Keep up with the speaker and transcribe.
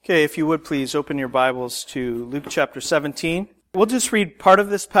Okay, if you would please open your Bibles to Luke chapter 17. We'll just read part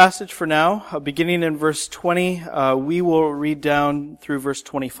of this passage for now, beginning in verse 20. We will read down through verse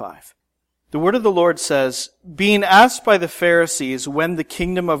 25. The word of the Lord says, "Being asked by the Pharisees when the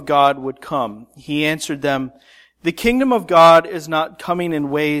kingdom of God would come, he answered them, 'The kingdom of God is not coming in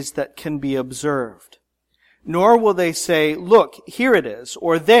ways that can be observed. Nor will they say, Look, here it is,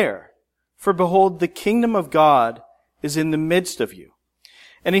 or there. For behold, the kingdom of God is in the midst of you.'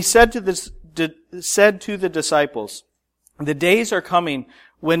 And he said to the disciples, 'The days are coming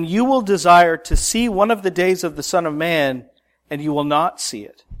when you will desire to see one of the days of the Son of Man, and you will not see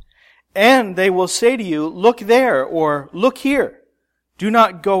it. And they will say to you, Look there, or Look here. Do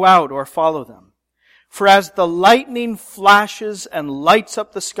not go out or follow them. For as the lightning flashes and lights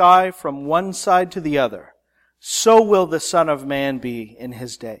up the sky from one side to the other, so will the Son of Man be in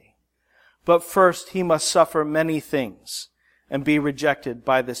his day. But first he must suffer many things and be rejected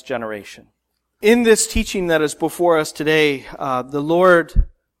by this generation.'" In this teaching that is before us today, the Lord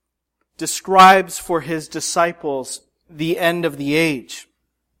describes for his disciples the end of the age.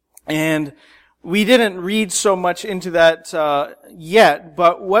 And we didn't read so much into that yet,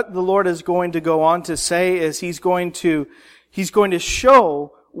 but what the Lord is going to go on to say is He's going to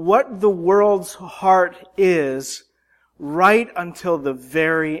show what the world's heart is right until the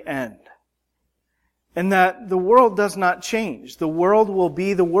very end. And that the world does not change. The world will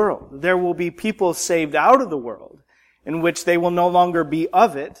be the world. There will be people saved out of the world, in which they will no longer be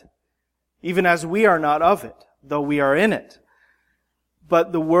of it, even as we are not of it, though we are in it.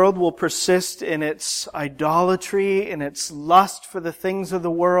 But the world will persist in its idolatry, in its lust for the things of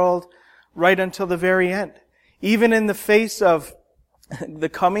the world, right until the very end. Even in the face of the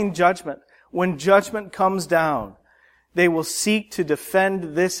coming judgment, when judgment comes down, they will seek to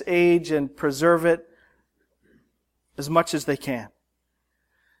defend this age and preserve it as much as they can.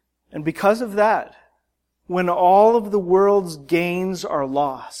 And because of that, when all of the world's gains are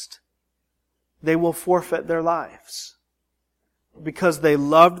lost, they will forfeit their lives because they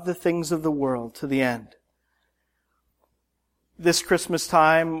loved the things of the world to the end. This Christmas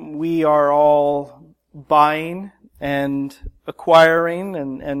time, we are all buying and acquiring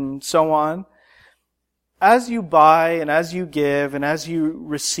and so on. As you buy and as you give and as you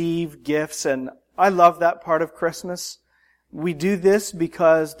receive gifts, and I love that part of Christmas. We do this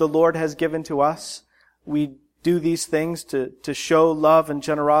because the Lord has given to us. We do these things to show love and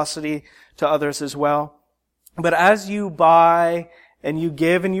generosity to others as well. But as you buy and you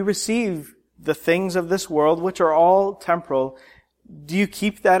give and you receive the things of this world, which are all temporal, do you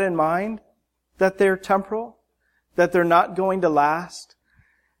keep that in mind? That they're temporal? That they're not going to last?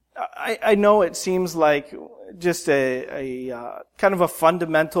 I know it seems like just a kind of a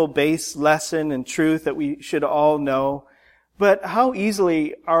fundamental base lesson and truth that we should all know. But how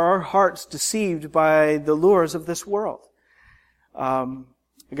easily are our hearts deceived by the lures of this world? I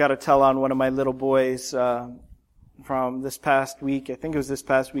got to tell on one of my little boys from this past week. I think it was this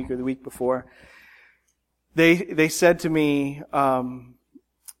past week or the week before. They said to me,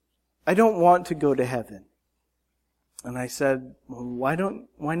 "I don't want to go to heaven." And I said, well, why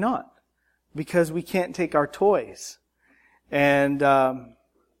not? Because we can't take our toys. And I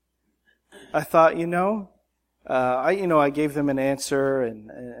thought, I gave them an answer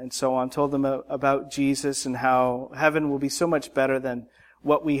and so on, told them about Jesus and how heaven will be so much better than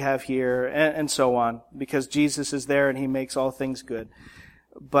what we have here and so on, because Jesus is there and He makes all things good.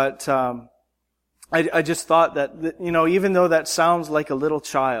 But I just thought that, even though that sounds like a little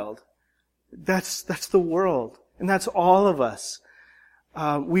child, that's the world. And that's all of us.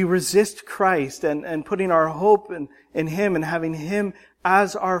 We resist Christ and putting our hope in Him and having Him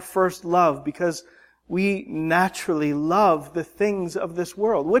as our first love because we naturally love the things of this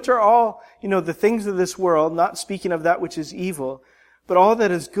world, which are all, the things of this world, not speaking of that which is evil, but all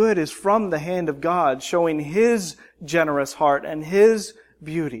that is good is from the hand of God, showing His generous heart and His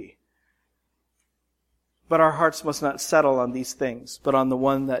beauty. But our hearts must not settle on these things, but on the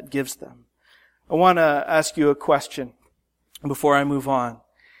one that gives them. I want to ask you a question before I move on.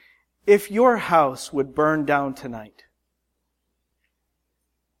 If your house would burn down tonight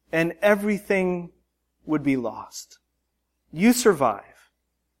and everything would be lost, you survive,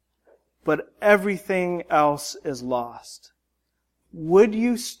 but everything else is lost, would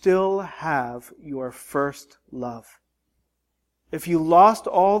you still have your first love? If you lost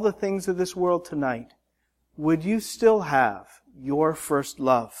all the things of this world tonight, would you still have your first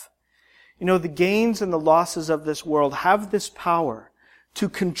love? The gains and the losses of this world have this power to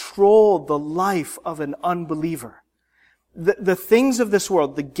control the life of an unbeliever. The things of this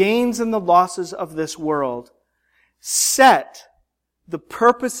world, the gains and the losses of this world, set the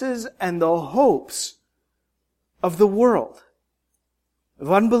purposes and the hopes of the world,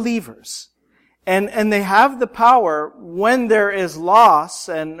 of unbelievers. And they have the power, when there is loss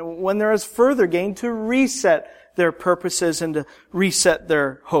and when there is further gain, to reset their purposes and to reset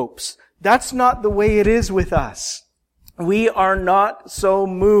their hopes. That's not the way it is with us. We are not so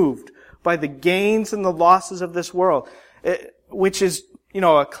moved by the gains and the losses of this world, which is,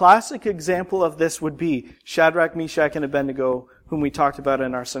 a classic example of this would be Shadrach, Meshach, and Abednego, whom we talked about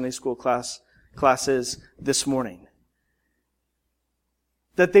in our Sunday school classes this morning.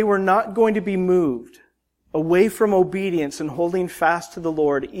 That they were not going to be moved away from obedience and holding fast to the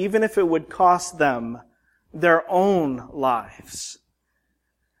Lord, even if it would cost them their own lives.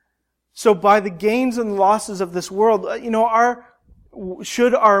 So by the gains and losses of this world,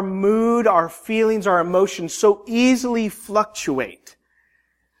 should our mood, our feelings, our emotions so easily fluctuate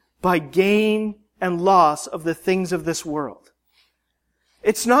by gain and loss of the things of this world?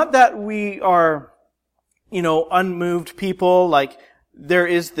 It's not that we are, unmoved people, like there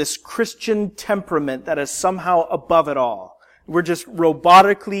is this Christian temperament that is somehow above it all. We're just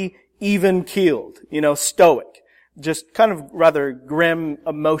robotically even-keeled, stoic. Just kind of rather grim,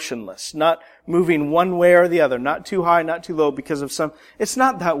 emotionless, not moving one way or the other, not too high, not too low because of some. It's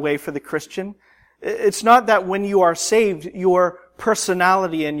not that way for the Christian. It's not that when you are saved, your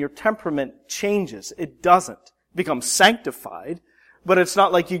personality and your temperament changes. It doesn't become sanctified, but it's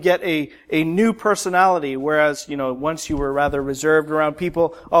not like you get a new personality, whereas, once you were rather reserved around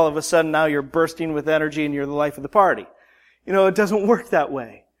people, all of a sudden now you're bursting with energy and you're the life of the party. It doesn't work that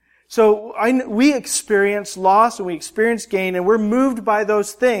way. So we experience loss and we experience gain, and we're moved by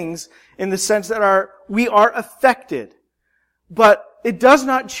those things in the sense that we are affected. But it does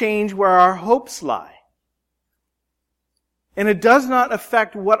not change where our hopes lie. And it does not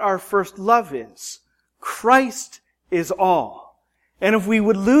affect what our first love is. Christ is all. And if we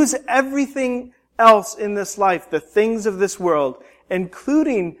would lose everything else in this life, the things of this world,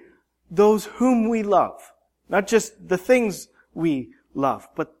 including those whom we love, not just the things we love,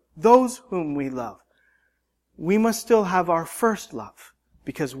 but those whom we love, we must still have our first love,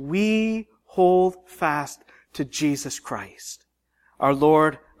 because we hold fast to Jesus Christ, our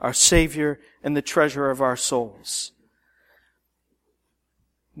Lord, our Savior, and the treasure of our souls.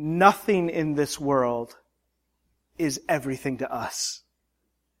 Nothing in this world is everything to us.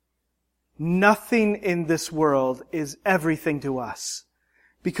 Nothing in this world is everything to us,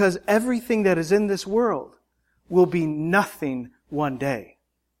 because everything that is in this world will be nothing one day.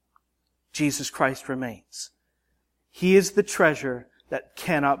 Jesus Christ remains. He is the treasure that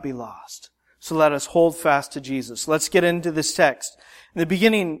cannot be lost. So let us hold fast to Jesus. Let's get into this text. In the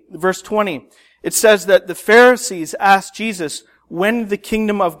beginning, verse 20, it says that the Pharisees asked Jesus when the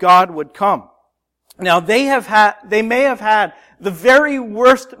kingdom of God would come. Now they may have had the very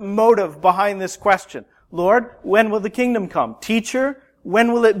worst motive behind this question. Lord, when will the kingdom come? Teacher,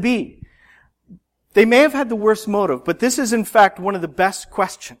 when will it be? They may have had the worst motive, but this is in fact one of the best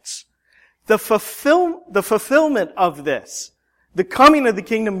questions. The fulfillment of this, the coming of the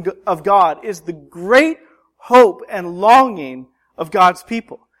kingdom of God, is the great hope and longing of God's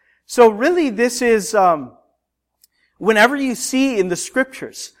people. So really this is, whenever you see in the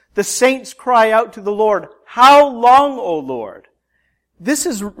scriptures, the saints cry out to the Lord, "How long, O Lord?" This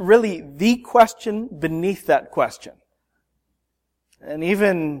is really the question beneath that question. And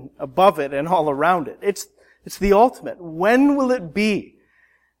even above it and all around it. It's the ultimate. When will it be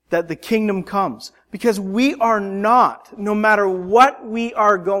that the kingdom comes? Because we are not, no matter what we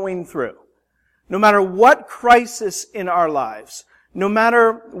are going through, no matter what crisis in our lives, no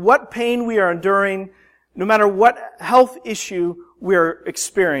matter what pain we are enduring, no matter what health issue we're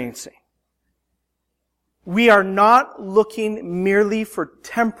experiencing, we are not looking merely for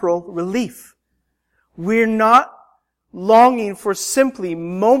temporal relief. We're not longing for simply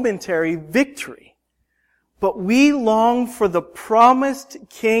momentary victory. But we long for the promised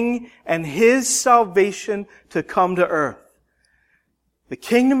King and His salvation to come to earth. The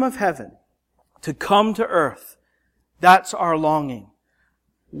kingdom of heaven to come to earth. That's our longing.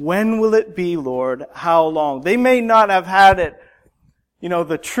 When will it be, Lord? How long? They may not have had it,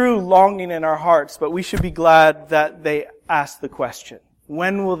 the true longing in our hearts, but we should be glad that they asked the question.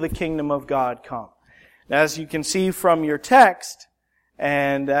 When will the kingdom of God come? As you can see from your text,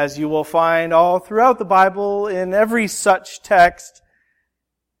 and as you will find all throughout the Bible, in every such text,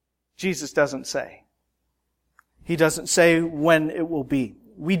 Jesus doesn't say. He doesn't say when it will be.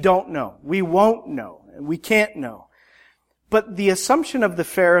 We don't know. We won't know. And we can't know. But the assumption of the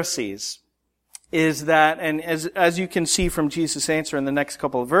Pharisees is that, and as you can see from Jesus' answer in the next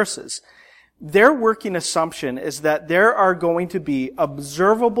couple of verses, their working assumption is that there are going to be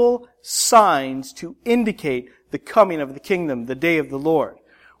observable signs to indicate the coming of the kingdom, the day of the Lord,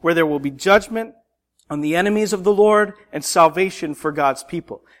 where there will be judgment on the enemies of the Lord and salvation for God's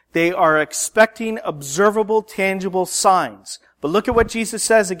people. They are expecting observable, tangible signs. But look at what Jesus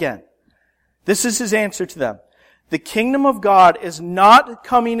says again. This is his answer to them. The kingdom of God is not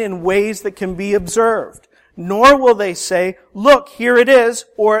coming in ways that can be observed, nor will they say, look, here it is,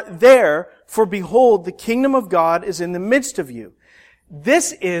 or there, for behold, the kingdom of God is in the midst of you.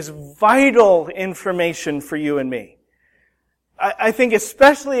 This is vital information for you and me. I think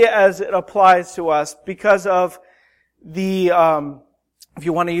especially as it applies to us because of the, if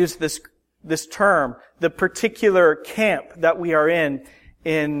you want to use this term, the particular camp that we are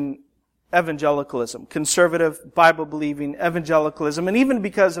in evangelicalism, conservative, Bible-believing evangelicalism, and even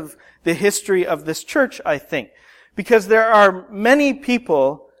because of the history of this church, I think. Because there are many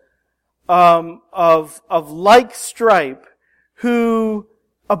people of like stripe who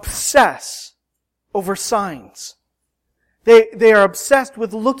obsess over signs. They are obsessed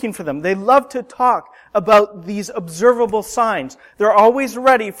with looking for them. They love to talk about these observable signs. They're always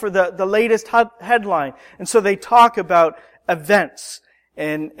ready for the latest headline. And so they talk about events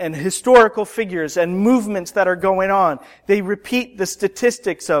and historical figures and movements that are going on. They repeat the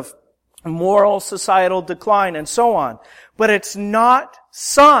statistics of moral societal decline and so on. But it's not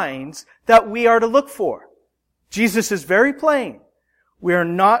signs that we are to look for. Jesus is very plain. We are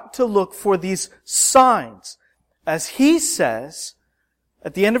not to look for these signs. As he says,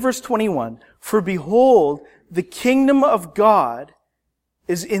 at the end of verse 21, for behold, the kingdom of God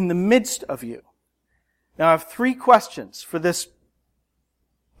is in the midst of you. Now I have 3 questions for this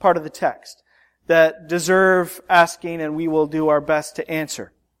part of the text that deserve asking, and we will do our best to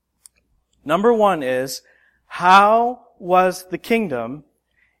answer. Number 1 is, how was the kingdom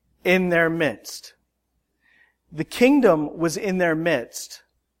in their midst? The kingdom was in their midst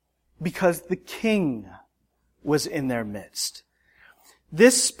because the king was in their midst.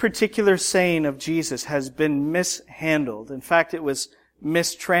 This particular saying of Jesus has been mishandled. In fact, it was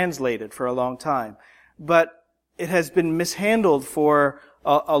mistranslated for a long time. But it has been mishandled for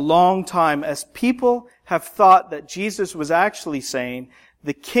a long time as people have thought that Jesus was actually saying,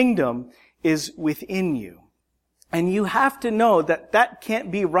 the kingdom is within you. And you have to know that that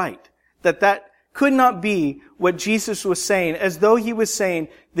can't be right. That could not be what Jesus was saying, as though he was saying,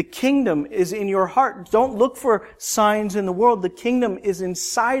 the kingdom is in your heart. Don't look for signs in the world. The kingdom is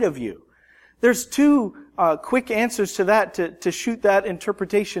inside of you. There's 2 quick answers to that to shoot that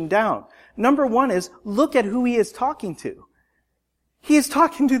interpretation down. Number 1 is, look at who he is talking to. He is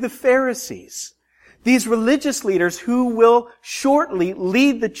talking to the Pharisees, these religious leaders who will shortly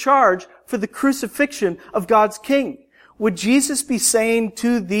lead the charge for the crucifixion of God's king. Would Jesus be saying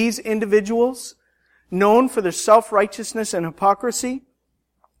to these individuals, known for their self-righteousness and hypocrisy,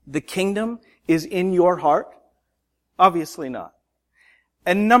 the kingdom is in your heart? Obviously not.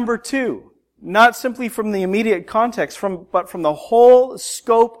 And number 2, not simply from the immediate context, but from the whole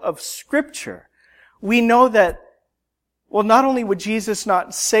scope of Scripture, we know that, well, not only would Jesus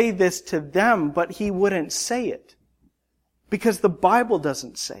not say this to them, but he wouldn't say it. Because the Bible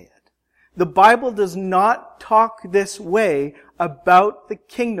doesn't say it. The Bible does not talk this way about the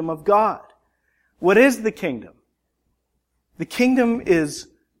kingdom of God. What is the kingdom? The kingdom is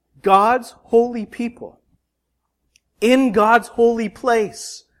God's holy people in God's holy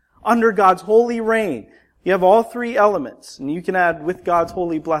place, under God's holy reign. You have all 3 elements, and you can add with God's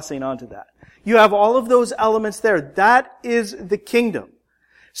holy blessing onto that. You have all of those elements there. That is the kingdom.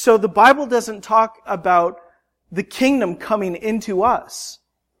 So the Bible doesn't talk about the kingdom coming into us.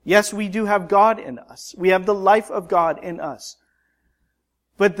 Yes, we do have God in us. We have the life of God in us.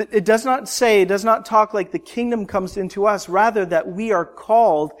 But it does not talk like the kingdom comes into us, rather that we are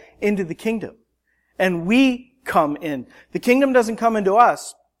called into the kingdom. And we come in. The kingdom doesn't come into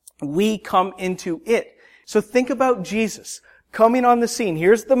us. We come into it. So think about Jesus coming on the scene.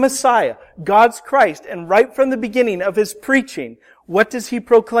 Here's the Messiah, God's Christ. And right from the beginning of his preaching, what does he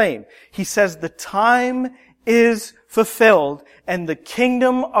proclaim? He says, the time is fulfilled and the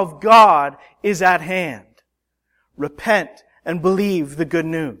kingdom of God is at hand. Repent and believe the good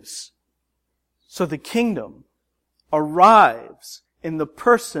news. So the kingdom arrives in the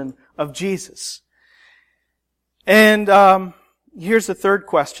person of Jesus. And here's the third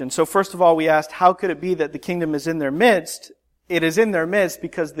question. So first of all, we asked, how could it be that the kingdom is in their midst? It is in their midst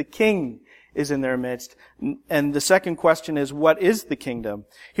because the king is in their midst. And the second question is, what is the kingdom?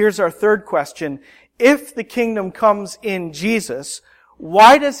 Here's our third question. If the kingdom comes in Jesus,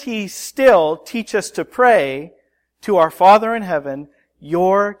 why does he still teach us to pray to our Father in heaven,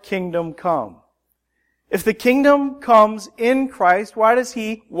 your kingdom come. If the kingdom comes in Christ, why does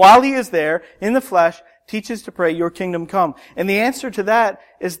He, while He is there in the flesh, teach us to pray, your kingdom come? And the answer to that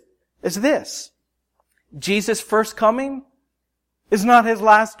is this. Jesus' first coming is not His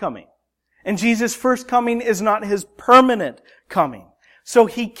last coming. And Jesus' first coming is not His permanent coming. So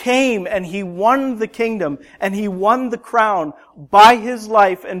He came and He won the kingdom and He won the crown by His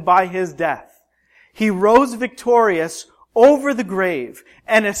life and by His death. He rose victorious over the grave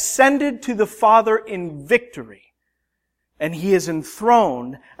and ascended to the Father in victory. And He is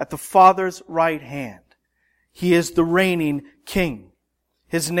enthroned at the Father's right hand. He is the reigning King.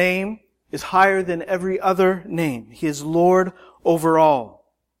 His name is higher than every other name. He is Lord over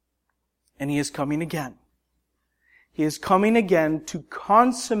all. And He is coming again. He is coming again to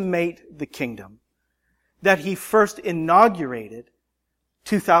consummate the kingdom that He first inaugurated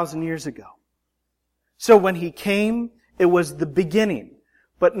 2,000 years ago. So when He came, it was the beginning,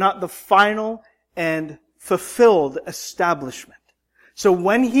 but not the final and fulfilled establishment. So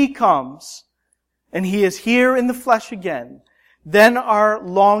when He comes, and He is here in the flesh again, then our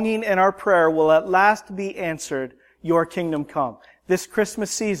longing and our prayer will at last be answered, your kingdom come. This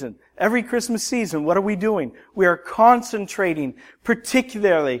Christmas season, every Christmas season, what are we doing? We are concentrating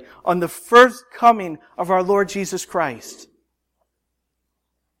particularly on the first coming of our Lord Jesus Christ.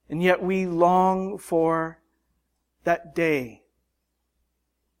 And yet we long for that day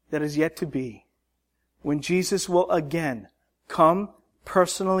that is yet to be, when Jesus will again come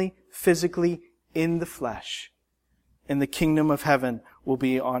personally, physically, in the flesh, and the kingdom of heaven will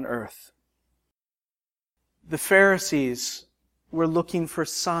be on earth. The Pharisees were looking for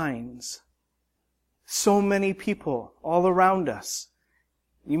signs. So many people all around us.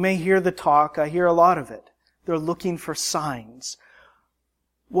 You may hear the talk, I hear a lot of it. They're looking for signs.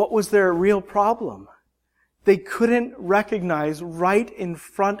 What was their real problem? They couldn't recognize right in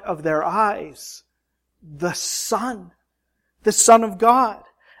front of their eyes the Son of God.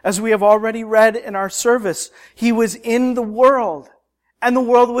 As we have already read in our service, He was in the world, and the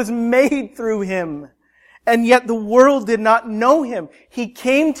world was made through Him. And yet the world did not know Him. He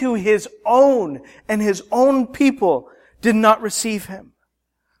came to His own, and His own people did not receive Him.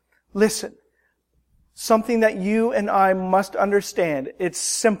 Listen, something that you and I must understand. It's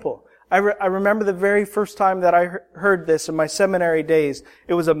simple. I remember the very first time that I heard this in my seminary days.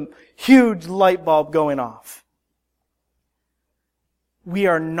 It was a huge light bulb going off. We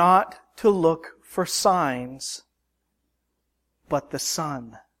are not to look for signs, but the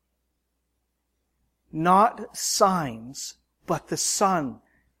Son. Not signs, but the Son.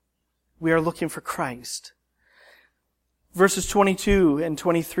 We are looking for Christ. Verses 22 and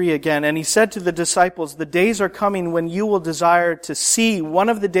 23 again. And He said to the disciples, the days are coming when you will desire to see one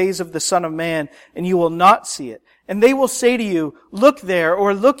of the days of the Son of Man, and you will not see it. And they will say to you, look there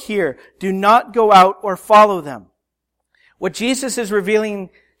or look here. Do not go out or follow them. What Jesus is revealing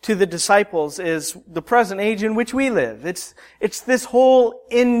to the disciples is the present age in which we live. It's this whole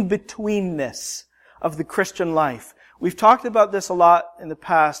in-betweenness of the Christian life. We've talked about this a lot in the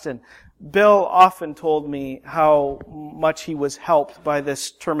past, and Bill often told me how much he was helped by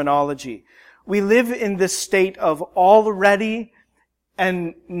this terminology. We live in this state of already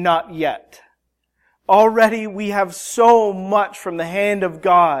and not yet. Already we have so much from the hand of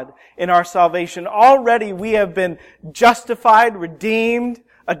God in our salvation. Already we have been justified, redeemed,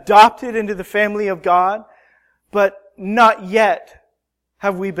 adopted into the family of God, but not yet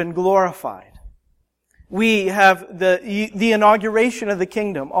have we been glorified. We have the inauguration of the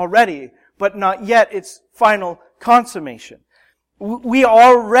kingdom already, but not yet its final consummation. We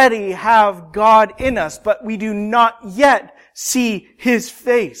already have God in us, but we do not yet see His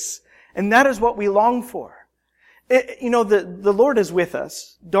face. And that is what we long for. The Lord is with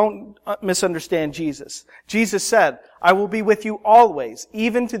us. Don't misunderstand Jesus. Jesus said, I will be with you always,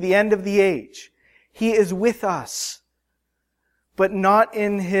 even to the end of the age. He is with us, but not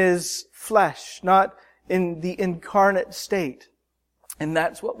in His flesh, not in the incarnate state. And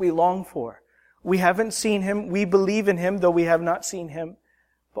that's what we long for. We haven't seen Him. We believe in Him, though we have not seen Him.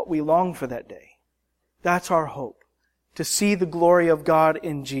 But we long for that day. That's our hope, to see the glory of God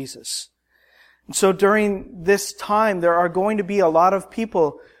in Jesus. And so during this time, there are going to be a lot of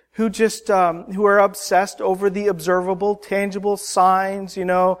people who who are obsessed over the observable, tangible signs.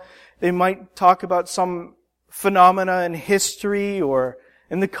 They might talk about some phenomena in history or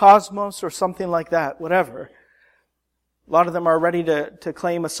in the cosmos or something like that, whatever. A lot of them are ready to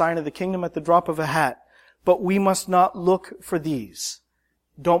claim a sign of the kingdom at the drop of a hat. But we must not look for these.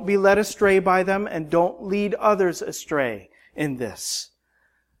 Don't be led astray by them, and don't lead others astray in this.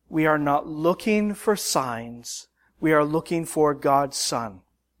 We are not looking for signs, We are looking for God's Son,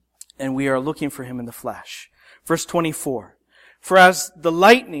 and we are looking for Him in the flesh. Verse 24. For as the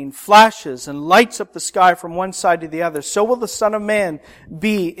lightning flashes and lights up the sky from one side to the other, so will the Son of Man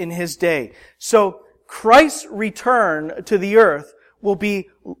be in His day. So Christ's return to the earth will be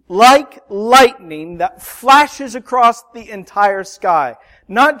like lightning that flashes across the entire sky.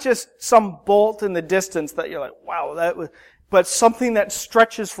 Not just some bolt in the distance that you're like, wow, but something that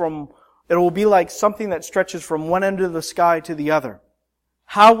stretches it will be like something that stretches from one end of the sky to the other.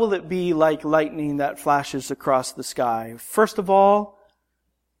 How will it be like lightning that flashes across the sky? First of all,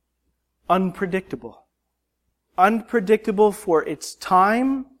 unpredictable. Unpredictable for its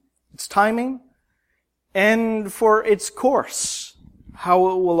timing, and for its course,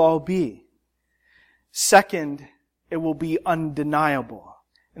 how it will all be. Second, it will be undeniable.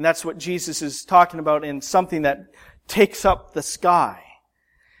 And that's what Jesus is talking about in something that takes up the sky.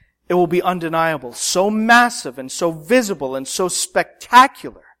 It will be undeniable, so massive and so visible and so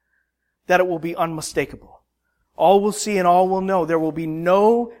spectacular that it will be unmistakable. All will see and all will know. There will be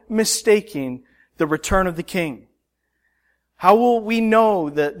no mistaking the return of the King. How will we know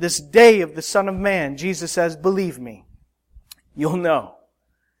that this day of the Son of Man? Jesus says, believe me, you'll know.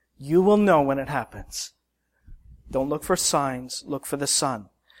 You will know when it happens. Don't look for signs, look for the Son.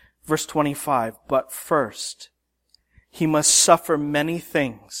 Verse 25, but first, He must suffer many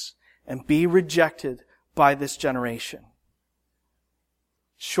things and be rejected by this generation.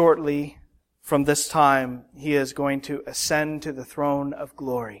 Shortly from this time, He is going to ascend to the throne of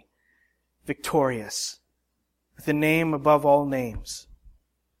glory, victorious, with a name above all names.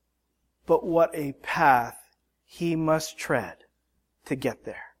 But what a path He must tread to get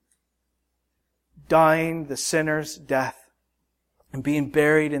there. Dying the sinner's death and being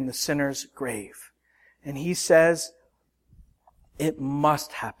buried in the sinner's grave. And He says, it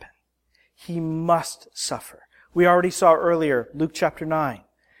must happen. He must suffer. We already saw earlier, Luke chapter 9.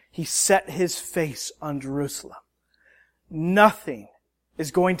 He set His face on Jerusalem. Nothing is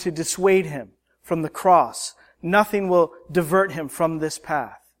going to dissuade Him from the cross. Nothing will divert Him from this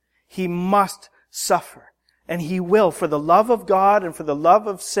path. He must suffer. And He will. For the love of God and for the love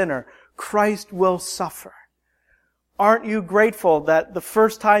of sinner, Christ will suffer. Aren't you grateful that the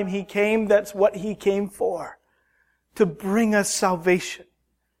first time He came, that's what He came for? To bring us salvation.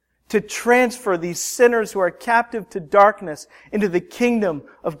 To transfer these sinners who are captive to darkness into the kingdom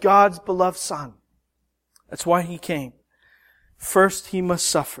of God's beloved Son. That's why He came. First, He must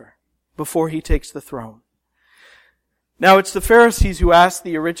suffer before He takes the throne. Now, it's the Pharisees who asked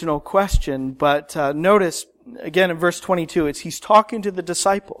the original question, but notice, again in verse 22, He's talking to the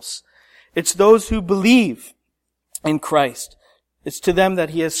disciples. It's those who believe in Christ. It's to them that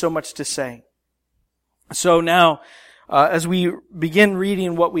He has so much to say. So now, as we begin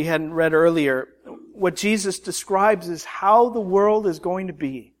reading what we hadn't read earlier, what Jesus describes is how the world is going to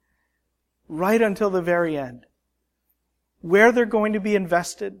be right until the very end. Where they're going to be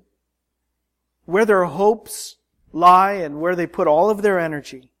invested, where their hopes lie, and where they put all of their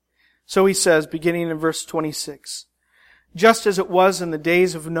energy. So He says, beginning in verse 26, just as it was in the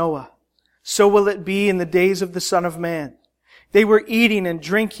days of Noah, so will it be in the days of the Son of Man. They were eating and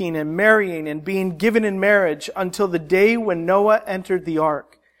drinking and marrying and being given in marriage until the day when Noah entered the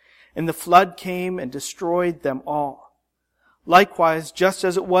ark, and the flood came and destroyed them all. Likewise, just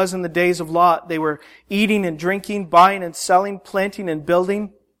as it was in the days of Lot, they were eating and drinking, buying and selling, planting and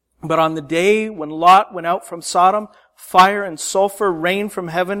building. But on the day when Lot went out from Sodom, fire and sulfur rained from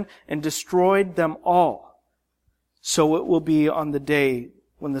heaven and destroyed them all. So it will be on the day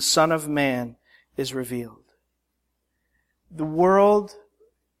when the Son of Man is revealed. The world,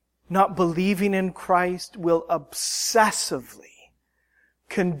 not believing in Christ, will obsessively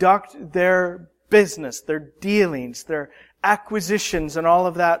conduct their business, their dealings, their acquisitions and all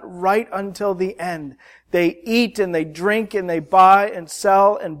of that right until the end. They eat and they drink and they buy and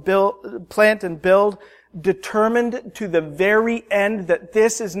sell and build, plant and build, determined to the very end that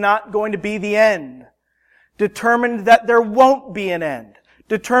this is not going to be the end. Determined that there won't be an end.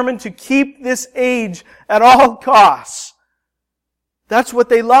 Determined to keep this age at all costs. That's what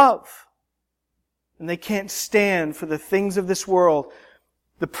they love. And they can't stand for the things of this world,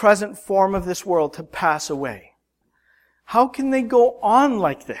 the present form of this world, to pass away. How can they go on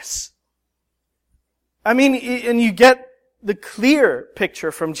like this? I mean, and you get the clear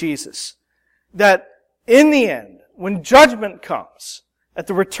picture from Jesus that in the end, when judgment comes, at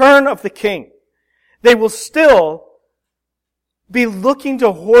the return of the King, they will still be looking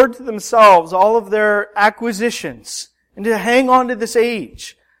to hoard to themselves all of their acquisitions and to hang on to this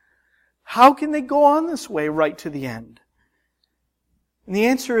age. How can they go on this way right to the end? And the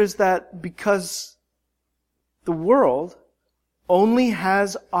answer is that because The world only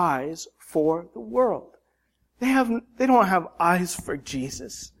has eyes for the world. They don't have eyes for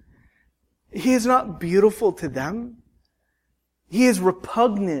Jesus. He is not beautiful to them. He is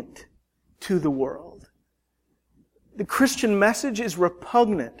repugnant to the world. The Christian message is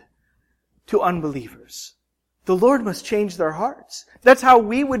repugnant to unbelievers. The Lord must change their hearts. That's how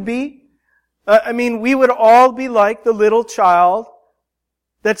we would be. We would all be like the little child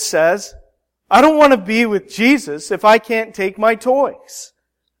that says, I don't want to be with Jesus if I can't take my toys.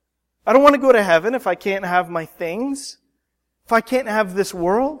 I don't want to go to heaven if I can't have my things. If I can't have this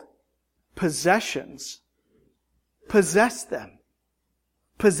world. Possessions possess them.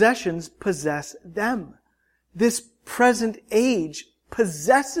 Possessions possess them. This present age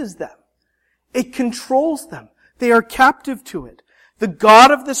possesses them. It controls them. They are captive to it. The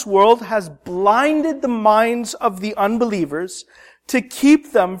God of this world has blinded the minds of the unbelievers to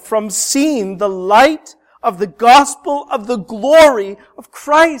keep them from seeing the light of the gospel of the glory of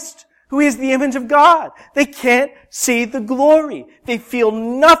Christ, who is the image of God. They can't see the glory. They feel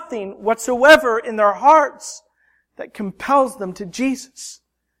nothing whatsoever in their hearts that compels them to Jesus.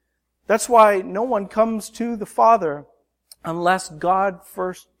 That's why no one comes to the Father unless God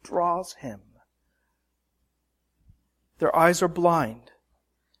first draws him. Their eyes are blind.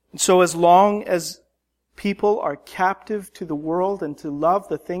 And so as long as people are captive to the world and to love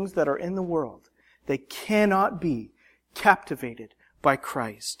the things that are in the world, they cannot be captivated by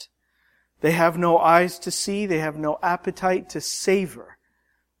Christ. They have no eyes to see. They have no appetite to savor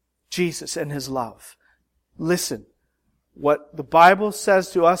Jesus and His love. Listen, what the Bible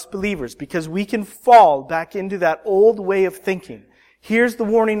says to us believers, because we can fall back into that old way of thinking. Here's the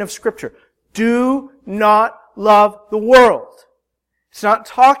warning of Scripture. Do not love the world. It's not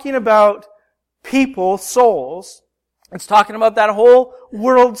talking about people, souls. It's talking about that whole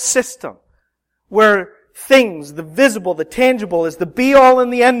world system where things, the visible, the tangible, is the be-all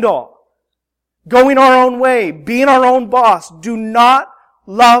and the end-all. Going our own way, being our own boss. Do not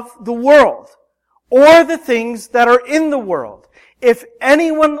love the world or the things that are in the world. If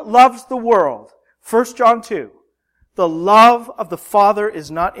anyone loves the world, 1 John 2, the love of the Father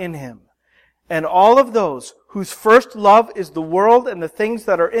is not in him. And all of those whose first love is the world and the things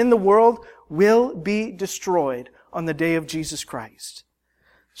that are in the world will be destroyed on the day of Jesus Christ.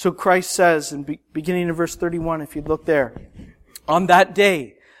 So Christ says, beginning in verse 31, if you look there, on that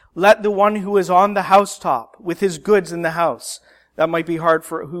day, let the one who is on the housetop with his goods in the house. That might be hard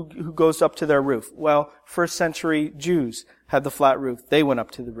for who goes up to their roof. Well, first century Jews had the flat roof. They went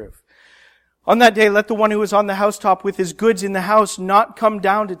up to the roof. On that day, let the one who is on the housetop with his goods in the house not come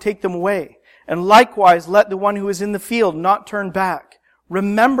down to take them away. And likewise, let the one who is in the field not turn back.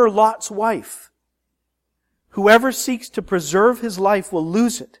 Remember Lot's wife. Whoever seeks to preserve his life will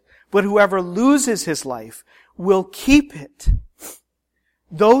lose it, but whoever loses his life will keep it.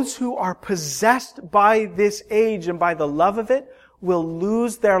 Those who are possessed by this age and by the love of it will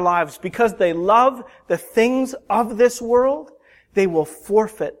lose their lives. Because they love the things of this world, they will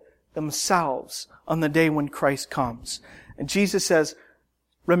forfeit themselves on the day when Christ comes. And Jesus says,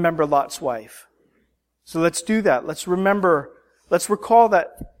 remember Lot's wife. So let's do that. Let's recall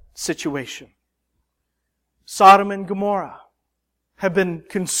that situation. Sodom and Gomorrah have been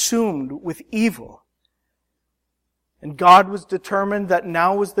consumed with evil. And God was determined that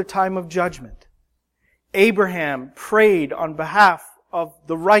now was the time of judgment. Abraham prayed on behalf of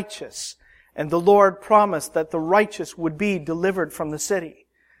the righteous, and the Lord promised that the righteous would be delivered from the city.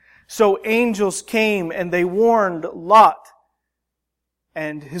 So angels came and they warned Lot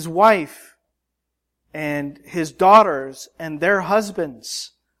and his wife and his daughters and their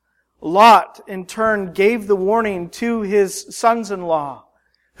husbands. Lot, in turn, gave the warning to his sons-in-law,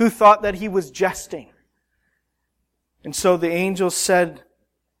 who thought that he was jesting. And so the angels said,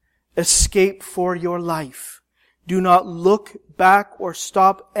 escape for your life. Do not look back or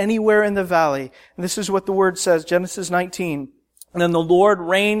stop anywhere in the valley. And this is what the Word says, Genesis 19. And then the Lord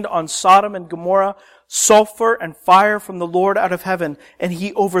rained on Sodom and Gomorrah sulfur and fire from the Lord out of heaven. And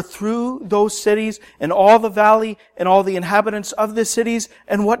He overthrew those cities and all the valley and all the inhabitants of the cities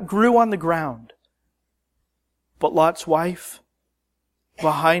and what grew on the ground. But Lot's wife,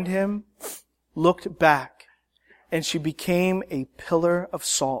 behind him, looked back. And she became a pillar of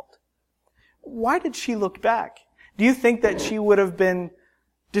salt. Why did she look back? Do you think that she would have been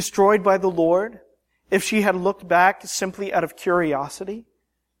destroyed by the Lord if she had looked back simply out of curiosity?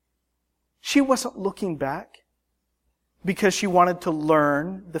 She wasn't looking back because she wanted to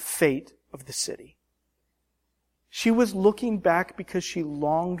learn the fate of the city. She was looking back because she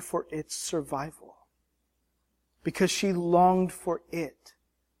longed for its survival. Because she longed for it.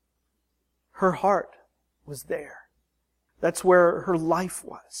 Her heart was there. That's where her life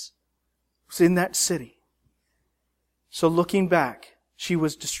was. It was in that city. So looking back, she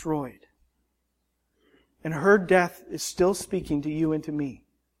was destroyed. And her death is still speaking to you and to me,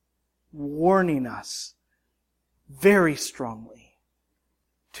 warning us very strongly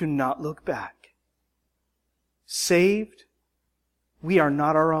to not look back. Saved, we are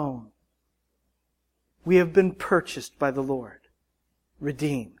not our own. We have been purchased by the Lord,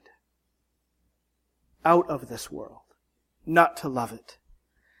 redeemed out of this world, not to love it.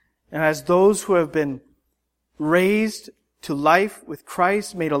 And as those who have been raised to life with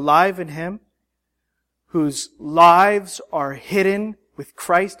Christ, made alive in Him, whose lives are hidden with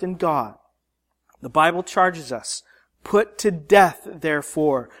Christ in God, the Bible charges us, put to death,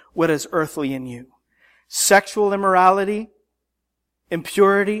 therefore, what is earthly in you. Sexual immorality,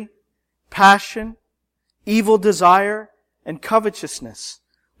 impurity, passion, evil desire, and covetousness,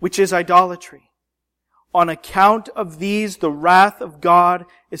 which is idolatry. On account of these, the wrath of God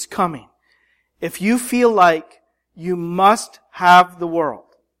is coming. If you feel like you must have the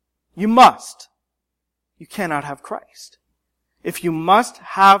world, you must. You cannot have Christ. If you must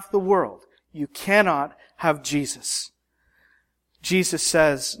have the world, you cannot have Jesus. Jesus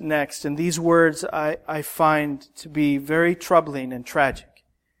says next, and these words I find to be very troubling and tragic.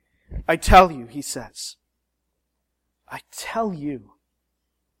 I tell you, He says, I tell you,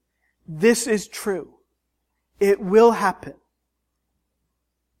 this is true. It will happen.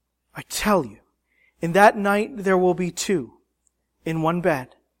 I tell you, in that night there will be two in one bed.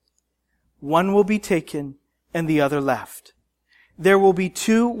 One will be taken and the other left. There will be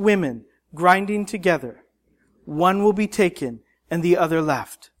two women grinding together. One will be taken and the other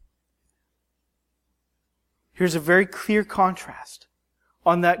left. Here's a very clear contrast.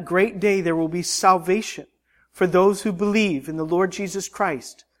 On that great day there will be salvation for those who believe in the Lord Jesus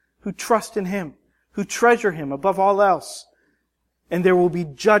Christ, who trust in Him, who treasure Him above all else. And there will be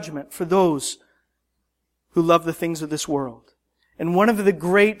judgment for those who love the things of this world. And one of the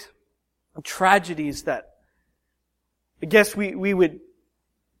great tragedies that I guess we would,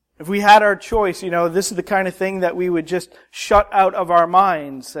 if we had our choice, this is the kind of thing that we would just shut out of our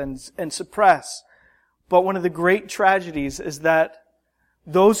minds and suppress. But one of the great tragedies is that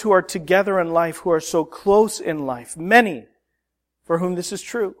those who are together in life, who are so close in life, many for whom this is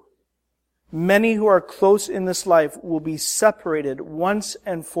true, many who are close in this life will be separated once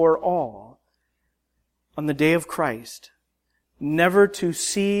and for all on the day of Christ, never to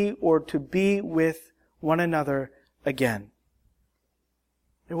see or to be with one another again.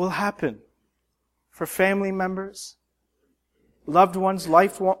 It will happen for family members, loved ones,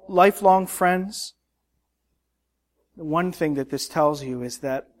 lifelong friends. The one thing that this tells you is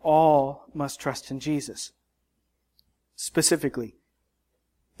that all must trust in Jesus. Specifically,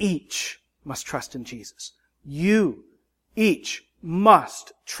 each must trust in Jesus. You, each,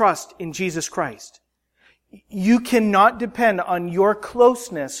 must trust in Jesus Christ. You cannot depend on your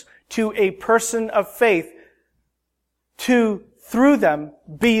closeness to a person of faith to, through them,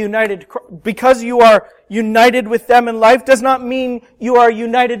 be united. Because you are united with them in life does not mean you are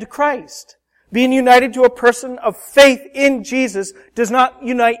united to Christ. Being united to a person of faith in Jesus does not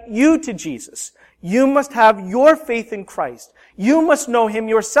unite you to Jesus. You must have your faith in Christ. You must know Him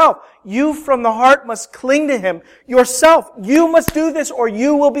yourself. You from the heart must cling to Him yourself. You must do this or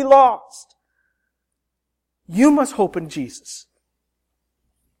you will be lost. You must hope in Jesus.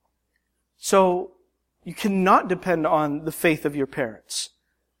 So, you cannot depend on the faith of your parents.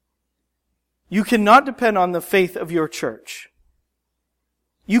 You cannot depend on the faith of your church.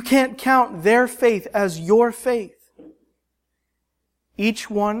 You can't count their faith as your faith. Each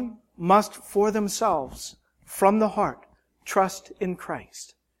one must for themselves, from the heart, trust in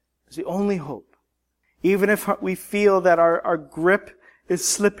Christ. It's the only hope. Even if we feel that our grip is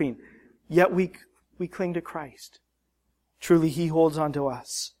slipping, yet we cling to Christ. Truly, He holds on to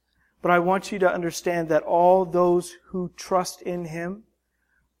us. But I want you to understand that all those who trust in Him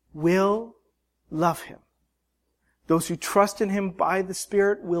will love Him. Those who trust in Him by the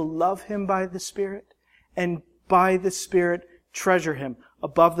Spirit will love Him by the Spirit, and by the Spirit treasure Him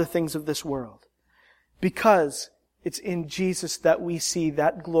above the things of this world. Because it's in Jesus that we see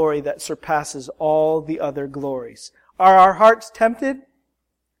that glory that surpasses all the other glories. Are our hearts tempted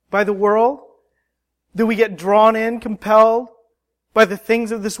by the world? Do we get drawn in, compelled by the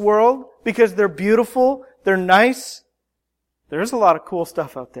things of this world because they're beautiful, they're nice? There's a lot of cool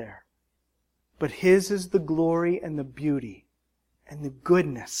stuff out there. But His is the glory and the beauty and the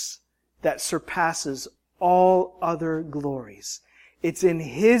goodness that surpasses all other glories. It's in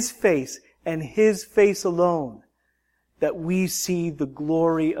His face and His face alone that we see the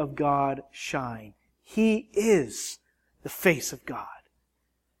glory of God shine. He is the face of God.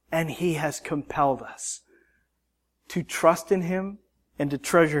 And He has compelled us to trust in Him and to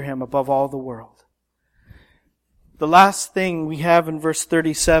treasure Him above all the world. The last thing we have in verse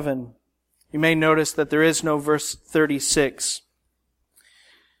 37, you may notice that there is no verse 36.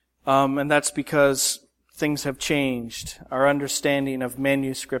 And that's because things have changed. Our understanding of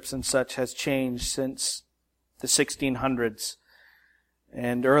manuscripts and such has changed since the 1600s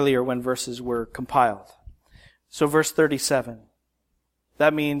and earlier when verses were compiled. So verse 37.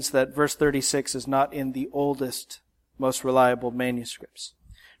 That means that verse 36 is not in the oldest, most reliable manuscripts.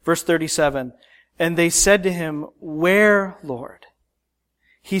 Verse 37, and they said to him, "Where, Lord?"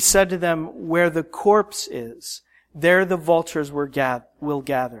 He said to them, "Where the corpse is, there the vultures will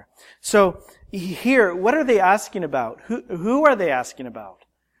gather." So here, what are they asking about? Who are they asking about?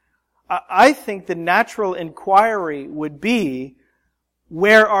 I think the natural inquiry would be,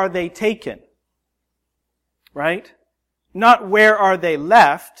 where are they taken? Right? Not where are they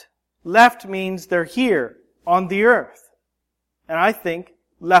left. Left means they're here on the earth. And I think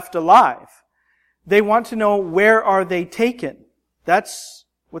left alive. They want to know, where are they taken? That's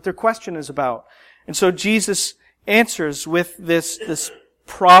what their question is about. And so Jesus answers with this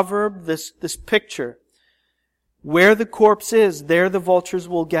proverb, this picture. Where the corpse is, there the vultures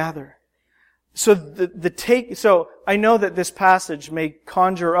will gather. So I know that this passage may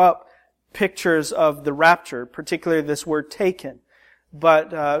conjure up pictures of the rapture, particularly this word taken.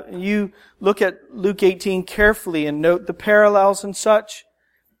 But you look at Luke 18 carefully and note the parallels and such,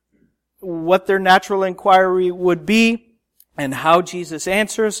 what their natural inquiry would be, and how Jesus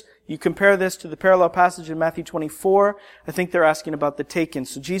answers. You compare this to the parallel passage in Matthew 24. I think they're asking about the taken.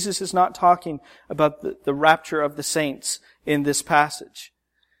 So Jesus is not talking about the rapture of the saints in this passage.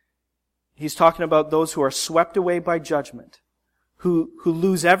 He's talking about those who are swept away by judgment, who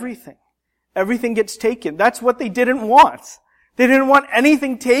lose everything. Everything gets taken. That's what they didn't want. They didn't want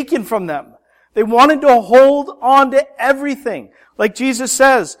anything taken from them. They wanted to hold on to everything. Like Jesus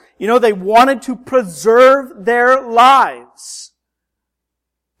says, they wanted to preserve their lives.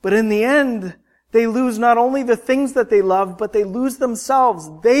 But in the end, they lose not only the things that they love, but they lose themselves.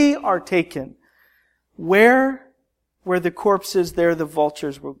 They are taken. Where the corpse is, there the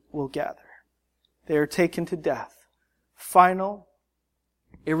vultures will gather. They are taken to death. Final,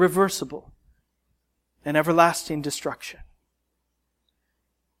 irreversible, and everlasting destruction.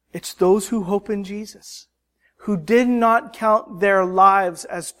 It's those who hope in Jesus, who did not count their lives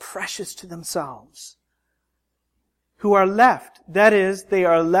as precious to themselves, who are left. That is, they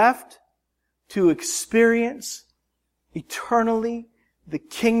are left to experience eternally the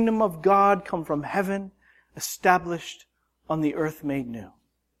kingdom of God come from heaven, established on the earth made new.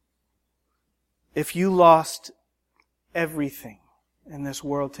 If you lost everything in this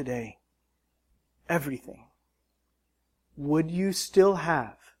world today, everything, would you still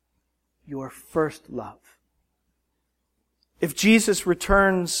have your first love? If Jesus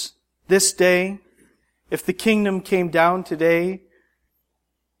returns this day, if the kingdom came down today,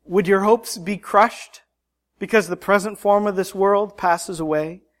 would your hopes be crushed because the present form of this world passes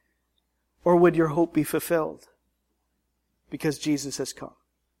away? Or would your hope be fulfilled because Jesus has come?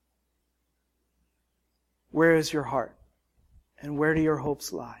 Where is your heart? And where do your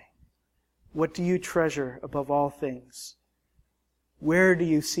hopes lie? What do you treasure above all things? Where do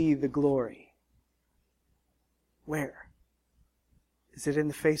you see the glory? Where? Is it in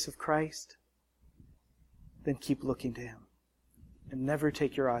the face of Christ? Then keep looking to Him. And never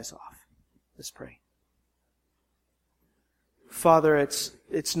take your eyes off. Let's pray. Father,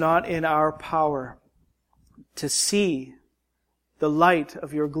 it's not in our power to see the light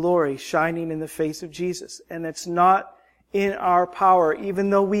of your glory shining in the face of Jesus. And it's not in our power, even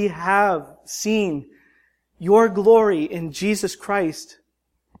though we have seen your glory in Jesus Christ,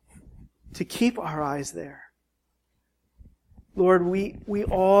 to keep our eyes there. Lord, we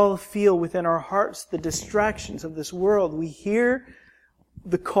all feel within our hearts the distractions of this world. We hear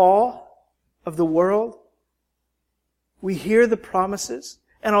the call of the world. We hear the promises.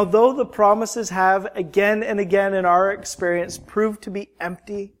 And although the promises have again and again in our experience proved to be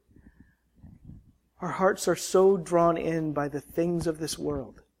empty, our hearts are so drawn in by the things of this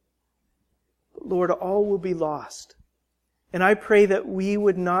world. But Lord, all will be lost. And I pray that we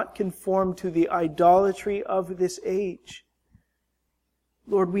would not conform to the idolatry of this age.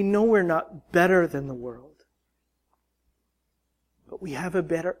 Lord, we know we're not better than the world. But we have a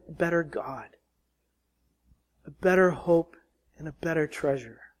better God, a better hope, and a better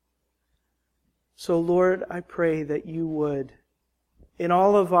treasure. So Lord, I pray that you would, in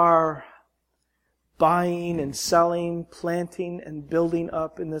all of our buying and selling, planting and building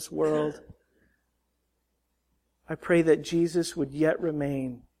up in this world, I pray that Jesus would yet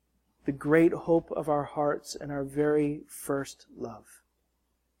remain the great hope of our hearts and our very first love.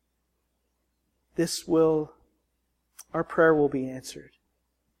 Our prayer will be answered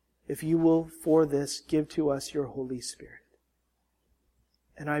if you will, for this, give to us your Holy Spirit.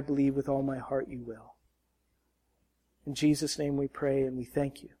 And I believe with all my heart you will. In Jesus' name we pray and we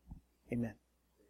thank you. Amen.